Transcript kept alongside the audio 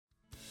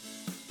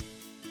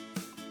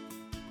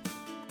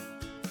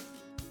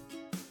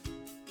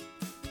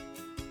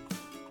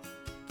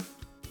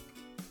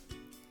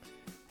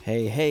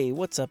Hey,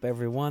 what's up,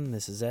 everyone?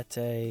 This is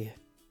Ete,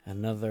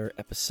 another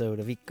episode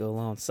of Eco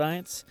Lawn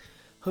Science.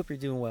 Hope you're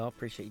doing well.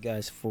 Appreciate you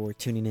guys for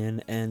tuning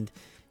in. And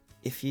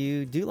if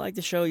you do like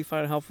the show, you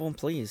find it helpful,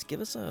 please give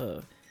us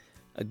a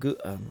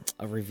good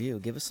a review.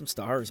 Give us some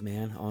stars,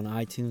 man, on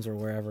iTunes or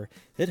wherever.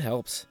 It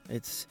helps.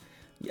 It's,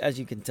 as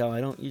you can tell,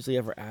 I don't usually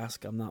ever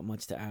ask. I'm not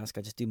much to ask.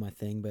 I just do my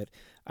thing. But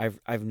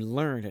I've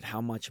learned at how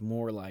much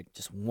more like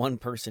just one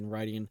person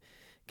writing,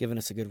 giving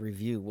us a good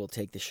review will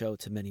take the show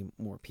to many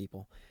more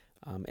people.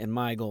 And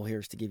my goal here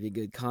is to give you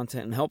good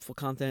content and helpful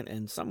content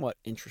and somewhat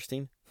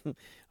interesting.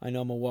 I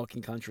know I'm a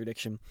walking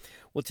contradiction.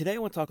 Well, today I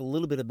want to talk a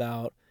little bit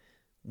about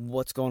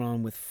what's going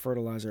on with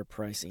fertilizer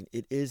pricing.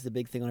 It is the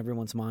big thing on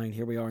everyone's mind.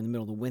 Here we are in the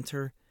middle of the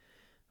winter,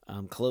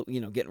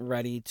 getting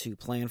ready to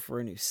plan for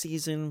a new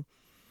season,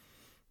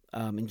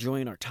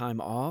 enjoying our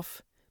time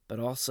off. But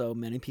also,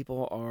 many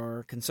people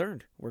are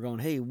concerned. We're going,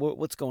 hey,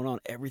 what's going on?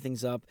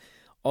 Everything's up.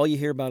 All you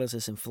hear about is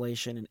this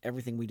inflation, and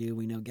everything we do,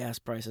 we know gas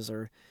prices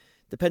are,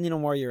 depending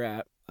on where you're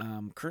at.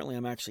 Currently,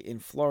 I'm actually in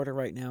Florida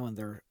right now, and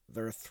they're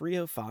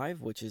 $3.05,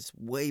 which is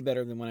way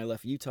better than when I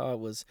left Utah. It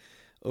was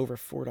over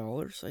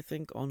 $4, I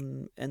think,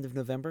 on end of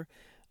November.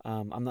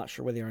 I'm not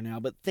sure where they are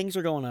now, but things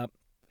are going up.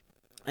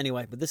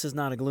 Anyway, but this is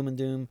not a gloom and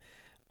doom.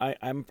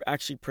 I'm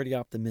actually pretty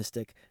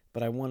optimistic,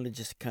 but I wanted to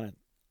just kind of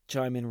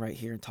chime in right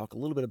here and talk a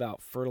little bit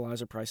about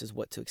fertilizer prices,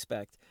 what to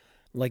expect.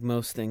 Like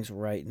most things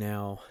right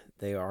now,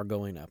 they are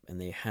going up,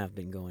 and they have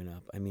been going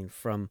up. I mean,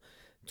 from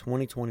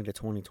 2020 to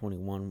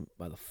 2021,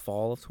 by the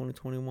fall of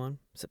 2021,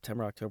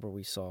 September, October,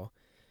 we saw,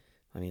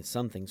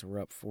 some things were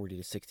up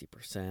 40 to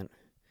 60%.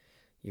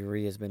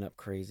 Urea has been up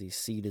crazy.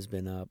 Seed has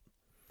been up.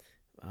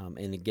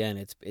 And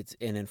again,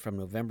 and then from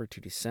November to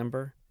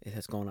December, it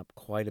has gone up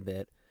quite a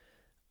bit.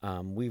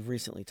 We've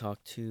recently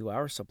talked to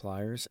our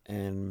suppliers,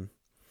 and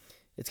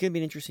it's going to be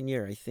an interesting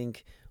year. I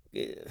think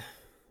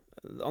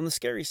on the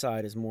scary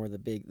side is more the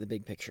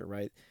big picture,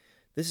 right?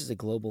 This is a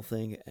global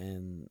thing,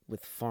 and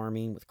with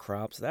farming, with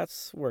crops,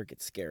 that's where it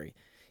gets scary.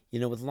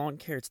 With lawn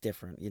care, it's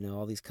different.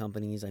 All these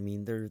companies,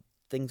 there are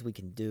things we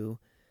can do.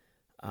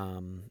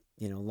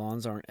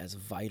 Lawns aren't as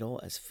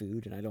vital as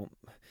food, and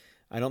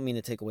I don't mean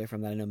to take away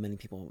from that. I know many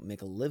people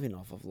make a living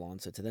off of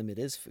lawns, so to them it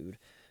is food.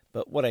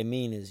 But what I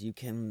mean is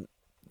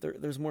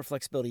there's more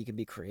flexibility. You can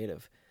be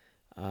creative.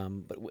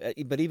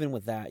 But even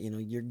with that,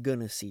 you're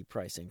gonna see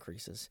price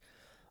increases.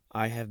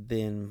 I have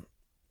been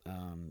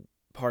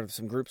part of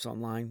some groups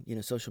online,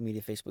 social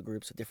media, Facebook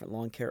groups with different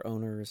lawn care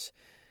owners,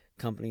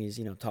 companies,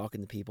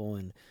 talking to people.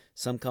 And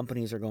some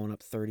companies are going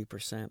up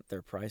 30%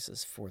 their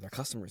prices for their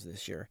customers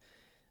this year.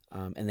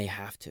 And they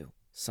have to.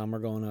 Some are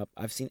going up.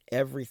 I've seen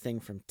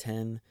everything from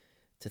 10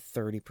 to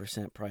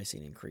 30%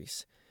 pricing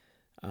increase,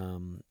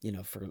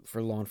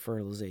 for lawn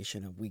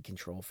fertilization and weed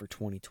control for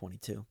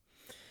 2022.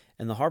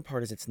 And the hard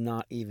part is it's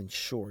not even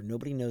sure.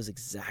 Nobody knows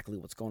exactly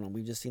what's going on.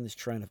 We've just seen this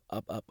trend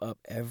of up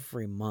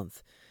every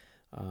month.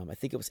 I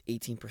think it was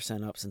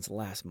 18% up since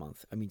last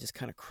month. Just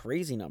kind of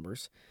crazy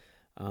numbers.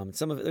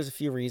 Some of it, there's a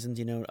few reasons.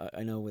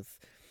 I know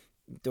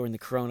during the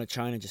Corona,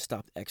 China just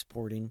stopped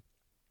exporting,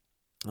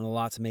 and a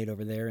lot's made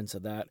over there, and so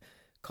that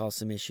caused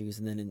some issues.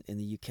 And then in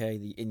the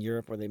UK, in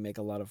Europe, where they make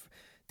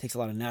takes a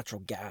lot of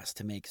natural gas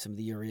to make some of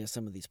the urea,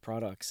 some of these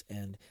products,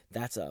 and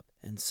that's up.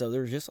 And so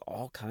there's just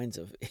all kinds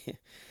of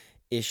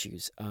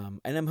issues.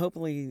 And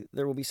hopefully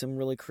there will be some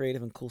really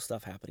creative and cool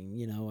stuff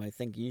happening. I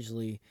think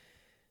usually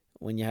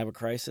when you have a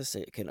crisis,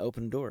 it can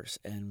open doors.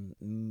 And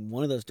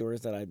one of those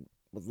doors that I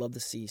would love to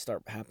see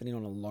start happening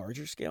on a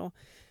larger scale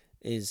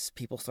is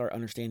people start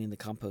understanding the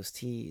compost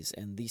teas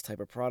and these type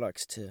of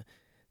products to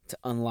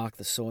unlock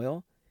the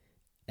soil.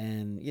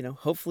 And,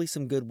 hopefully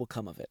some good will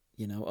come of it.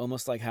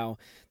 Almost like how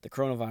the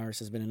coronavirus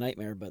has been a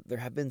nightmare, but there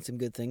have been some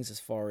good things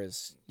as far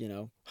as,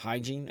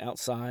 hygiene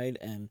outside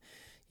and,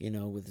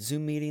 with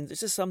Zoom meetings. There's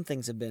just some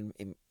things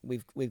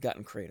we've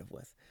gotten creative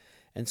with.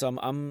 And so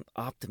I'm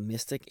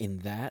optimistic in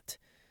that.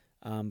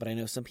 But I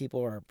know some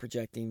people are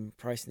projecting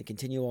pricing to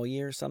continue all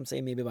year. Some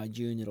say maybe by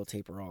June it'll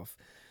taper off.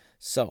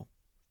 So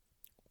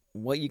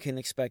what you can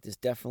expect is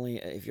definitely,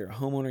 if you're a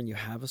homeowner and you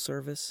have a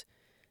service,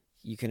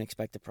 you can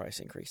expect a price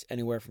increase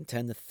anywhere from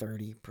 10 to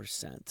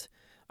 30%.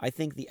 I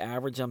think the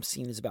average I'm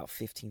seeing is about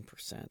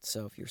 15%.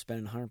 So if you're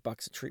spending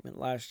 $100 a treatment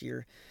last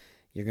year,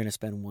 you're going to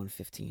spend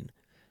 $115.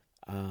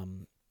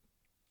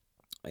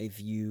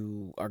 If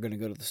you are going to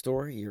go to the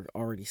store, you're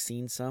already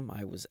seeing some.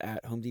 I was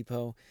at Home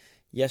Depot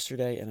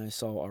yesterday, and I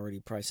saw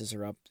already prices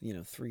are up,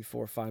 $3, $4,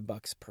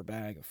 $5 per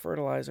bag of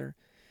fertilizer.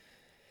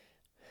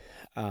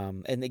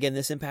 And again,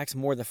 this impacts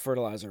more the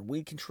fertilizer,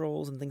 weed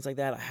controls and things like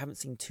that. I haven't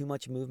seen too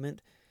much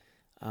movement,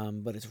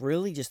 but it's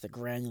really just the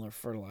granular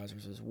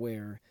fertilizers is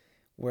where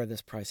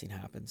this pricing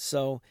happens.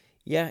 So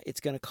yeah, it's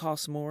going to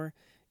cost more.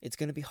 It's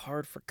going to be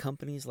hard for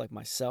companies like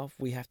myself.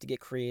 We have to get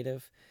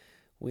creative.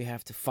 We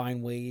have to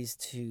find ways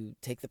to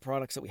take the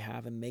products that we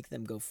have and make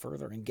them go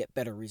further and get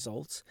better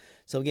results.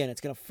 So again, it's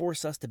going to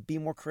force us to be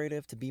more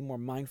creative, to be more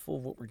mindful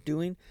of what we're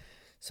doing.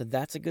 So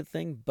that's a good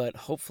thing. But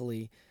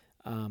hopefully,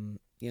 on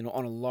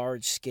a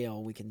large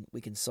scale, we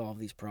can solve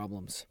these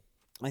problems.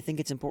 I think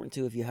it's important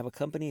too, if you have a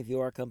company, if you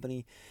are a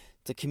company,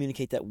 to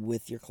communicate that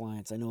with your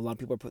clients. I know a lot of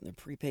people are putting their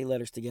prepay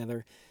letters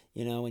together,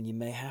 and you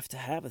may have to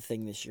have a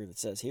thing this year that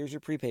says, here's your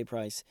prepay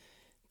price.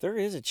 There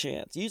is a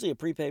chance. Usually a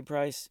prepaid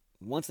price,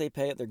 once they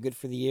pay it, they're good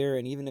for the year.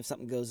 And even if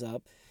something goes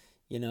up,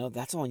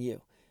 that's on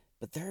you.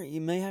 But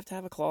you may have to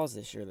have a clause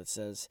this year that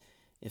says,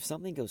 if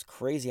something goes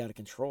crazy out of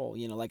control,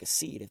 like a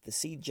seed, if the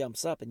seed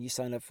jumps up and you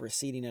sign up for a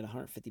seeding at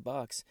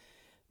 $150,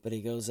 but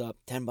it goes up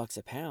 $10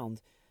 a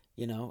pound,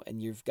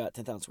 and you've got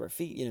 10,000 square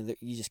feet,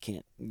 you just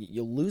can't,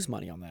 you'll lose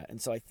money on that.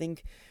 And so I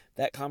think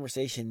that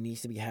conversation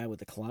needs to be had with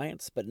the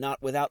clients, but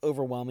not without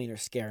overwhelming or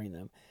scaring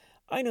them.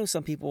 I know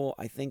some people,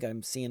 I think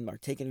I'm seeing, are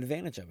taking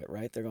advantage of it,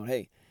 right? They're going,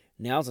 hey,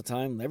 now's the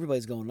time,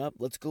 everybody's going up,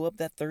 let's go up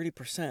that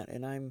 30%.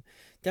 And I'm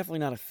definitely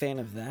not a fan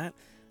of that.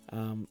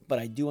 But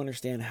I do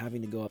understand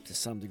having to go up to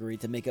some degree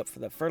to make up for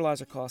the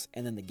fertilizer costs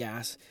and then the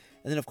gas.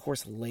 And then, of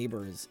course,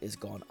 labor is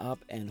gone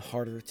up and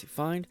harder to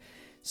find.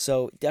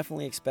 So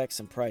definitely expect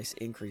some price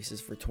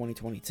increases for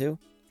 2022.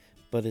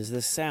 But as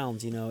this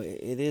sounds,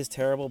 it is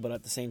terrible, but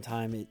at the same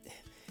time,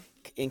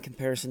 in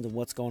comparison to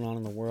what's going on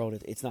in the world,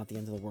 it's not the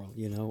end of the world,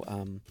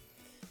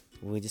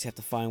 We just have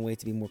to find a way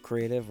to be more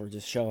creative or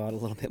just show out a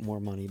little bit more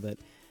money. But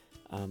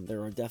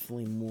there are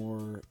definitely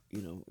more,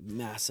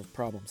 massive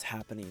problems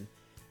happening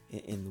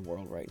in the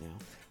world right now.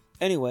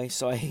 Anyway,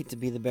 so I hate to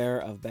be the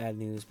bearer of bad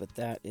news, but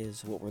that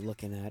is what we're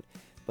looking at.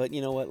 But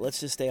you know what? Let's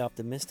just stay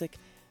optimistic.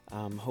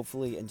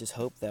 Hopefully, and just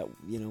hope that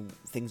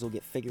things will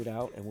get figured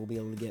out, and we'll be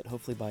able to get,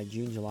 hopefully by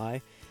June,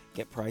 July,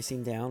 get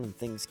pricing down, and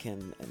things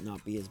can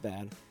not be as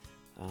bad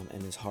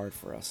and as hard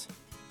for us.